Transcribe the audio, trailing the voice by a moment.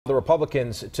The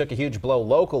Republicans took a huge blow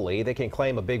locally. They can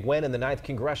claim a big win in the 9th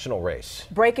congressional race.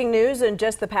 Breaking news in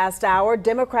just the past hour,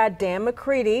 Democrat Dan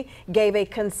McCready gave a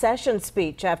concession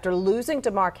speech after losing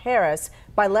to Mark Harris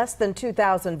by less than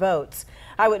 2,000 votes.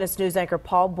 Eyewitness News anchor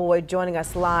Paul Boyd joining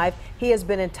us live. He has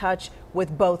been in touch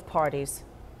with both parties.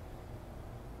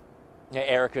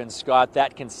 Erica and Scott,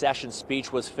 that concession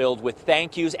speech was filled with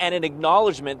thank yous and an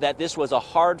acknowledgement that this was a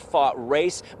hard-fought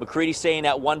race. McCready saying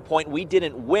at one point, we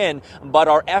didn't win, but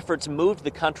our efforts moved the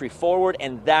country forward,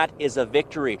 and that is a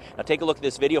victory. Now take a look at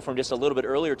this video from just a little bit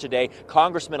earlier today.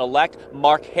 Congressman-elect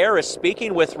Mark Harris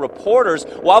speaking with reporters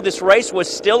while this race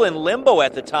was still in limbo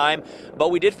at the time.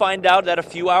 But we did find out that a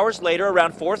few hours later,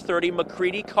 around 4:30,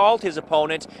 McCready called his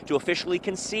opponent to officially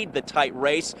concede the tight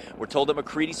race. We're told that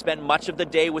McCready spent much of the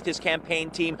day with his campaign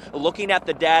team looking at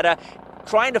the data,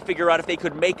 trying to figure out if they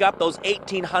could make up those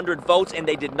 1,800 votes, and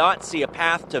they did not see a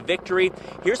path to victory.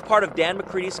 Here's part of Dan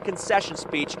McCready's concession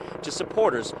speech to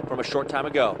supporters from a short time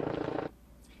ago.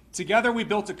 Together we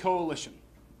built a coalition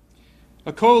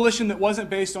that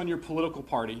wasn't based on your political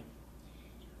party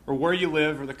or where you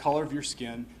live or the color of your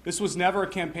skin. This was never a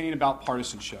campaign about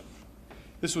partisanship.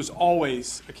 This was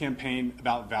always a campaign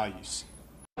about values.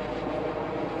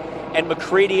 And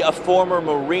McCready, a former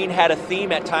Marine, had a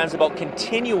theme at times about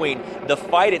continuing the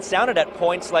fight. It sounded at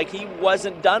points like he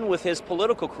wasn't done with his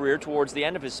political career towards the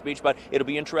end of his speech, but it'll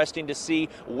be interesting to see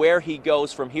where he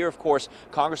goes from here. Of course,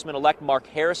 Congressman-elect Mark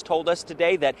Harris told us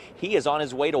today that he is on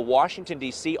his way to Washington,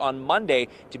 D.C. on Monday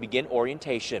to begin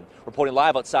orientation. Reporting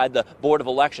live outside the Board of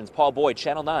Elections, Paul Boyd,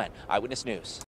 Channel 9 Eyewitness News.